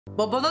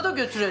Babana da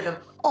götürelim.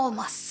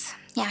 Olmaz.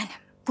 Yani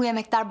bu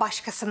yemekler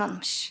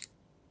başkasınınmış.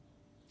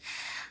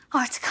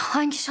 Artık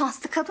hangi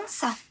şanslı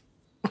kadınsa.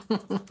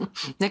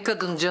 Ne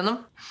kadın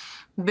canım?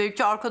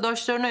 Belki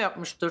arkadaşlarına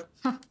yapmıştır.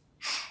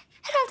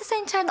 Herhalde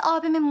sen içeride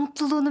abimin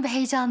mutluluğunu ve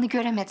heyecanını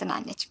göremedin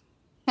anneciğim.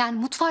 Yani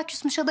mutfağa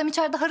küsmüş adam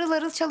içeride harıl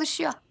harıl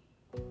çalışıyor.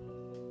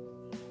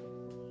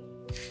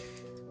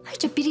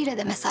 Ayrıca biriyle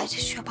de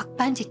mesajlaşıyor. Bak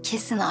bence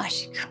kesin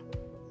aşık.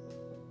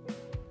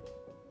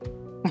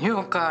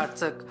 Yok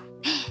artık.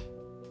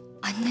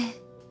 Anne.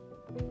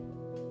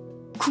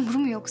 Kumru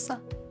mu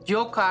yoksa?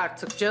 Yok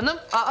artık canım.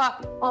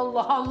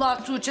 Allah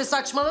Allah Tuğçe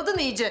saçmaladın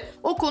iyice.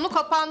 O konu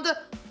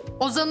kapandı.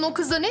 Ozan'ın o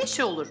kızla ne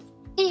işi olur?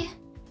 İyi.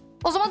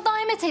 O zaman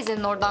Daime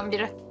teyzenin oradan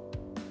biri.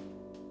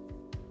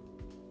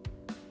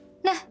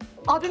 Ne?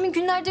 Abimin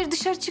günlerdir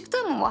dışarı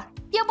çıktığı mı var?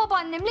 Ya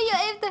babaannemle ya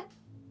evde.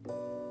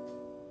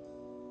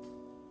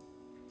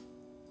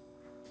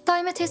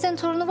 Daime teyzenin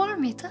torunu var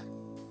mıydı?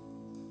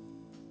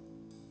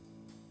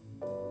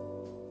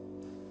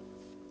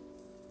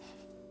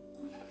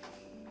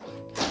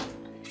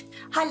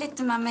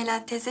 Hallettim ben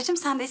Melahat teyzeciğim.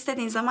 Sen de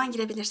istediğin zaman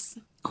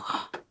girebilirsin.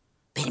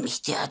 Benim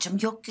ihtiyacım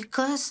yok ki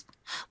kız.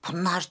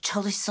 Bunlar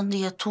çalışsın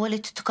diye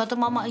tuvaleti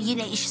tıkadım ama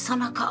yine iş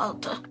sana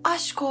kaldı.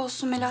 Aşk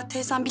olsun Melahat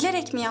teyzem.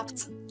 Bilerek mi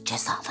yaptın?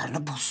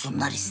 Cezalarını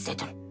bulsunlar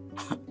istedim.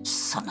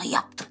 Sana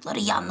yaptıkları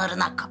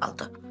yanlarına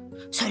kaldı.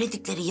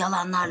 Söyledikleri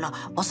yalanlarla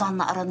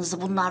Ozan'la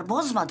aranızı bunlar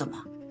bozmadı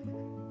mı?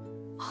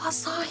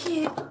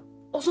 Sahi.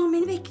 Ozan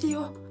beni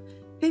bekliyor.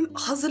 Benim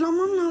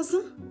hazırlanmam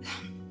lazım.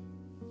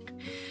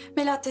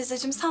 Melahat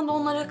teyzeciğim sen de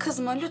onlara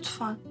kızma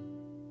lütfen.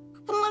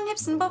 Bunların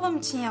hepsini babam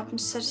için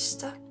yapmışlar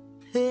işte.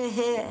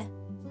 He.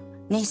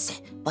 Neyse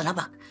bana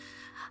bak.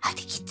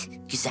 Hadi git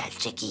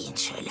güzelce giyin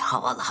şöyle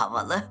havalı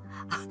havalı.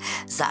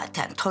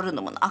 Zaten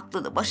torunumun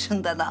aklını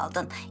başından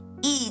aldın.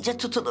 İyice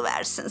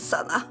tutuluversin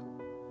sana.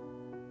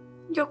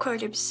 Yok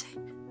öyle bir şey.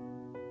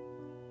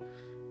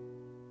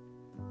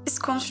 Biz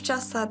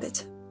konuşacağız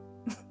sadece.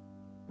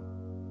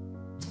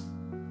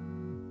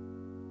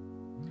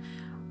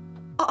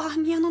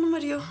 Nihan Hanım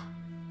arıyor.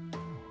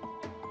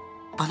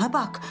 Bana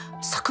bak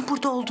sakın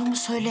burada olduğumu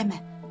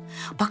söyleme.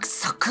 Bak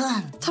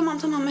sakın. Tamam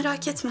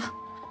merak etme.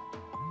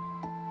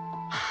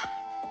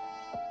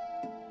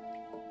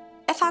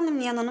 Efendim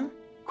Nihan Hanım.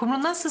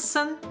 Kumru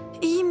nasılsın?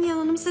 İyiyim Nihan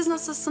Hanım. Siz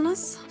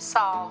nasılsınız?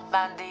 Sağ ol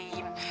ben de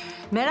iyiyim.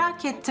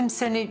 Merak ettim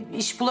seni.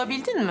 İş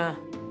bulabildin mi?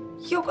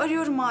 Yok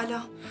arıyorum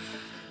hala.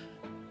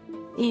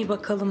 İyi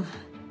bakalım.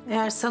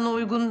 Eğer sana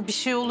uygun bir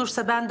şey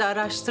olursa ben de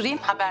araştırayım,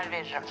 haber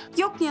veririm.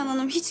 Yok Nihan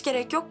Hanım hiç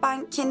gerek yok.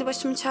 Ben kendi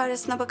başımın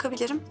çaresine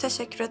bakabilirim.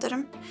 Teşekkür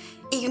ederim.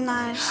 İyi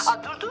günler.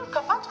 Dur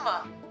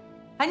kapatma.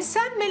 Hani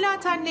sen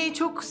Melahat anneyi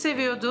çok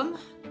seviyordun.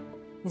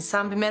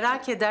 İnsan bir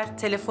merak eder,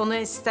 telefonu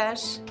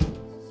ister.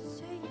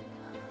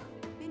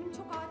 Benim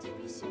çok acil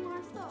bir işim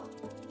vardı da.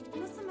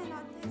 Nasıl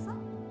Melahat teyze?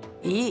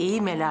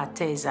 İyi Melahat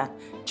teyzen.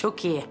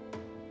 Çok iyi.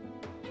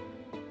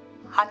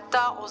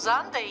 Hatta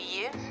Ozan da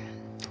iyi.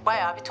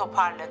 Bayağı bir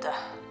toparladı.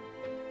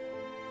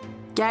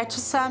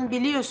 Gerçi sen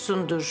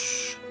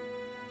biliyorsundur.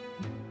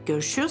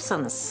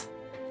 Görüşüyorsanız.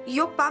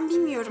 Yok ben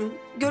bilmiyorum.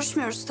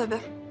 Görüşmüyoruz tabii.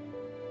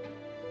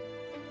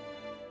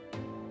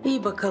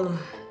 İyi bakalım.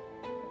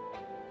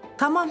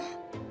 Tamam.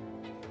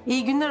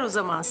 İyi günler o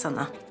zaman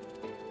sana.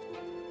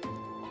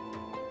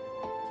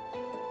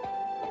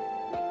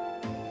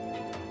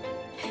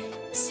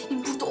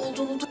 Senin burada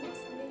olduğunu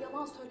duymasın diye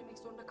yalan söylemek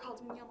zorunda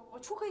kaldım Nihan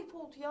Hanım'a. Çok ayıp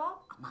oldu ya.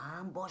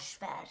 Aman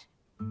boş ver.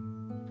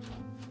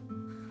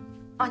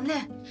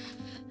 Anne,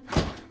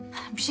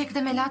 bir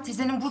şekilde Melahat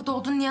teyzenin burada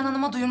olduğunu Nihan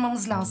Hanım'a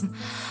duyurmamız lazım.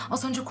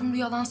 Az önce Kumru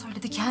yalan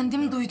söyledi,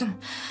 kendim duydum.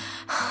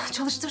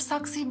 Çalıştır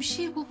saksıyı, bir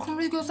şey bul.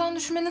 Kumru'yu gözden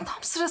düşürmenin tam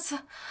sırası.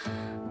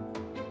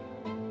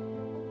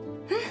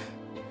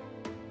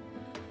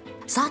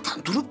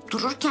 Zaten durup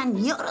dururken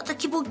niye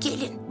aradaki bu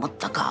gelin?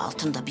 Mutlaka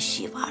altında bir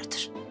şey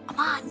vardır.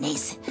 Ama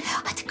neyse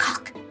hadi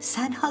kalk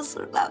sen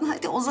hazırlan.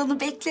 Hadi Ozan'ı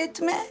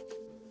bekletme.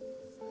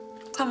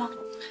 Tamam.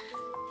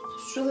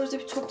 Şuraları da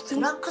bir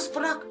toplayayım. Bırak kız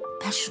bırak.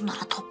 Ben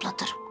şunlara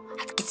toplatırım.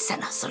 Hadi git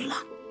sen hazırlan.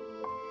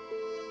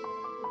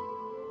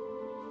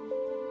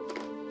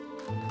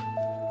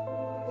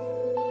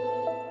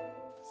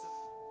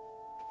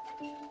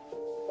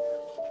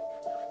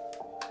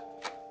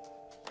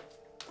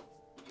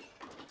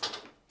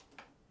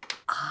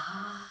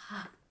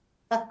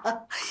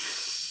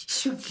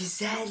 Şu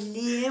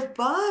güzelliğe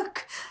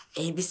bak.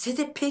 Elbise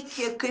de pek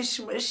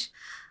yakışmış.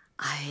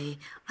 Ay,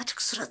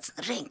 açık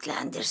suratını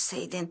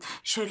renklendirseydin.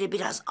 Şöyle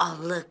biraz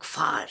allık,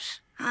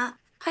 far. Ha?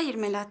 Hayır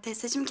Melahat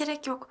teyzeciğim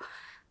gerek yok.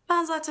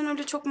 Ben zaten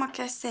öyle çok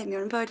makyaj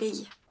sevmiyorum. Böyle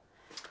iyi.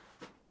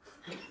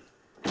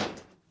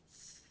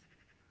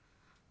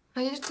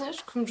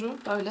 Hayırdır Kumru,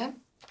 böyle?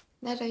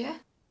 Nereye?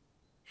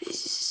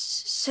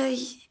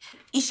 Şey...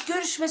 İş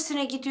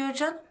görüşmesine gidiyor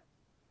canım.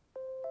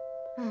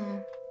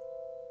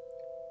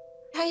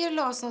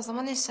 Hayırlı olsun o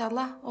zaman,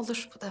 inşallah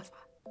olur bu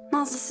defa.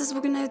 Nazlı siz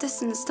bugün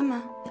evdesiniz değil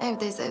mi?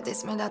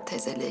 Evdeyiz. Melahat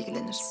teyzeyle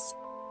ilgileniriz.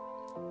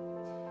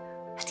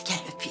 Hadi gel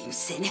öpeyim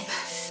seni.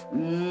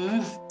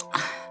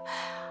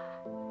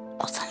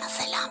 O sana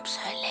selam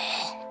söyle.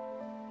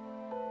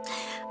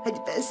 Hadi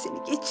ben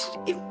seni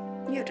geçireyim.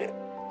 Yürü.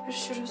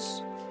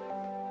 Görüşürüz.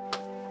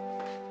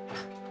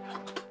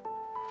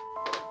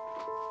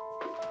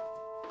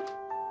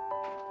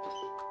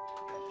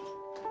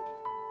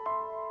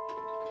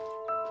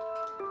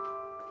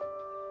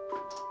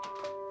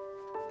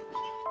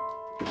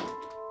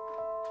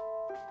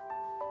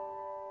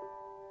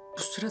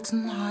 Bu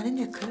suratının hali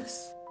ne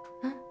kız?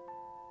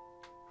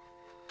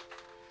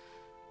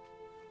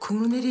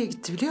 Kumru nereye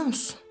gitti biliyor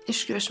musun?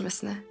 İş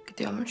görüşmesine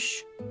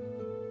gidiyormuş.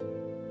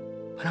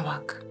 Bana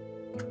bak.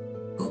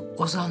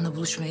 Bu Ozan'la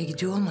buluşmaya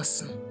gidiyor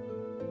olmasın?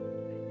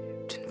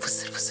 Dün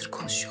fısır fısır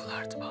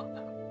konuşuyorlardı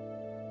vallahi.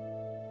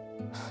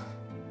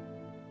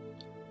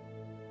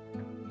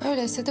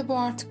 Öyleyse de bu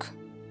artık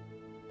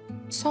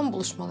son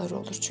buluşmaları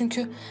olur.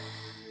 Çünkü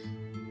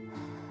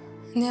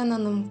Nihan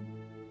Hanım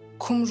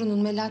Kumru'nun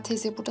Mela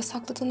teyzeyi burada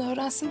sakladığını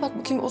öğrensin. Bak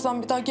bakayım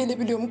Ozan bir daha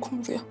gelebiliyor mu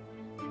Kumru'ya?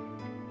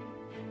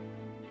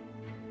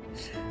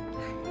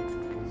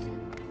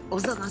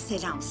 Ozan'a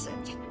selam söyle.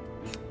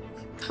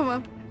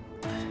 Tamam.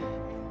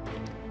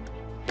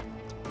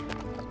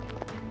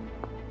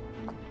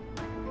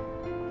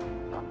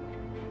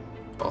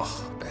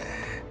 Oh be,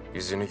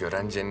 yüzünü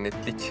gören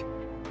cennetlik.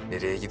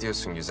 Nereye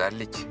gidiyorsun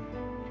güzellik?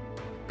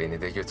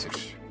 Beni de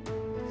götür.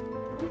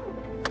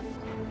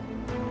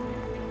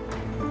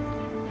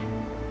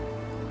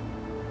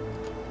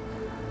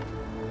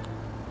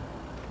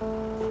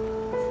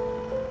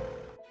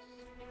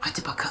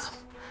 Hadi bakalım.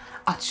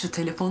 Aç şu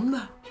telefonu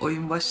da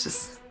oyun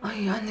başlasın.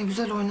 Ay anne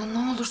güzel oyna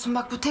ne olursun.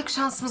 Bak bu tek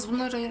şansımız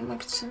bunları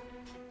ayırmak için.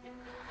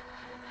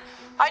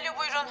 Alo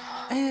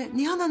buyurun.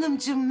 Nihan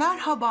Hanımcığım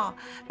merhaba.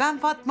 Ben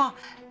Fatma.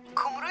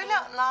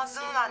 Kumru'yla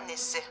Nazlı'nın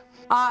annesi.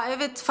 Aa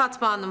evet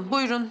Fatma Hanım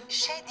buyurun.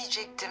 Şey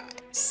diyecektim.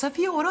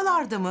 Safiye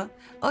oralarda mı?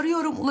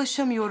 Arıyorum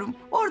ulaşamıyorum.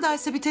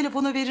 Oradaysa bir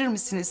telefona verir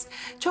misiniz?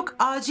 Çok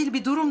acil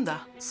bir durum da.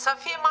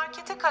 Safiye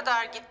markete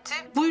kadar gitti.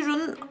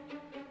 Buyurun.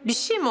 Bir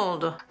şey mi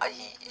oldu? Ay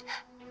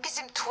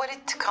bizim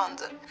tuvalet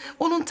tıkandı.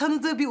 Onun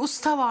tanıdığı bir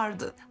usta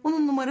vardı.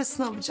 Onun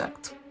numarasını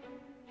alacaktım.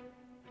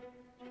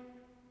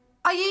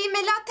 Ay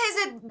Mela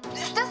teyze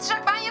üstte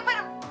sıcak ben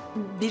yaparım.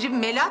 Biri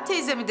Mela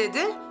teyze mi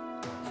dedi?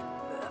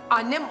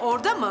 Annem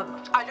orada mı?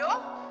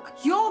 Alo?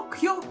 Yok.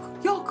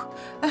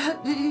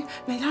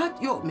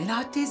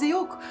 Melahat teyze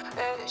yok.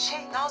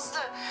 Nazlı.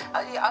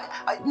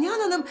 Nihan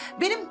Hanım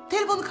benim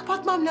telefonu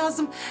kapatmam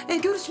lazım.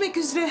 Görüşmek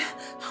üzere.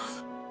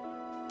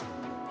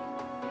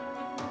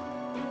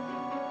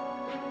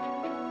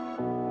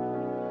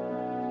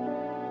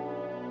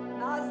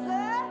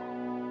 Nazlı,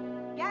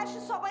 gel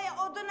şu sobaya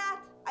odun at.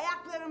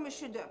 Ayaklarım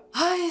üşüdü.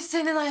 Ay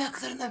senin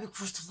ayaklarına bir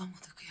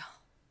kurtulamadık ya.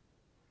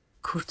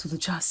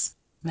 Kurtulacağız.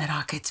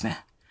 Merak etme.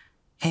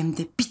 Hem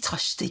de bir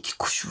taşta iki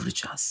kuş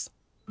vuracağız.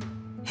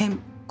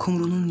 Hem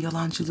Kumru'nun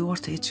yalancılığı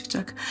ortaya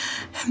çıkacak.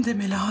 Hem de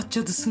Melahat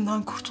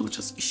cadısından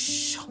kurtulacağız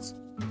inşallah.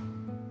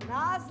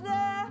 Nazlı.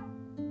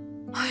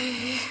 Ay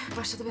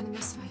başladı benim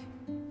mesai.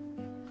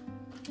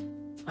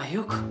 Ay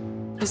yok.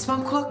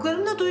 Resmen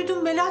kulaklarımla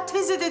duydum. Mela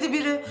teyze dedi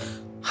biri.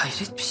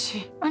 Hayret bir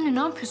şey. Anne ne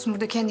yapıyorsun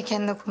burada kendi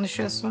kendine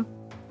konuşuyorsun?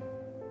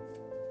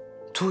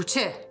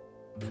 Tuğçe.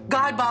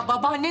 Galiba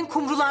babaannen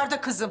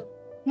kumrularda kızım.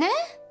 Ne?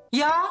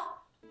 Ya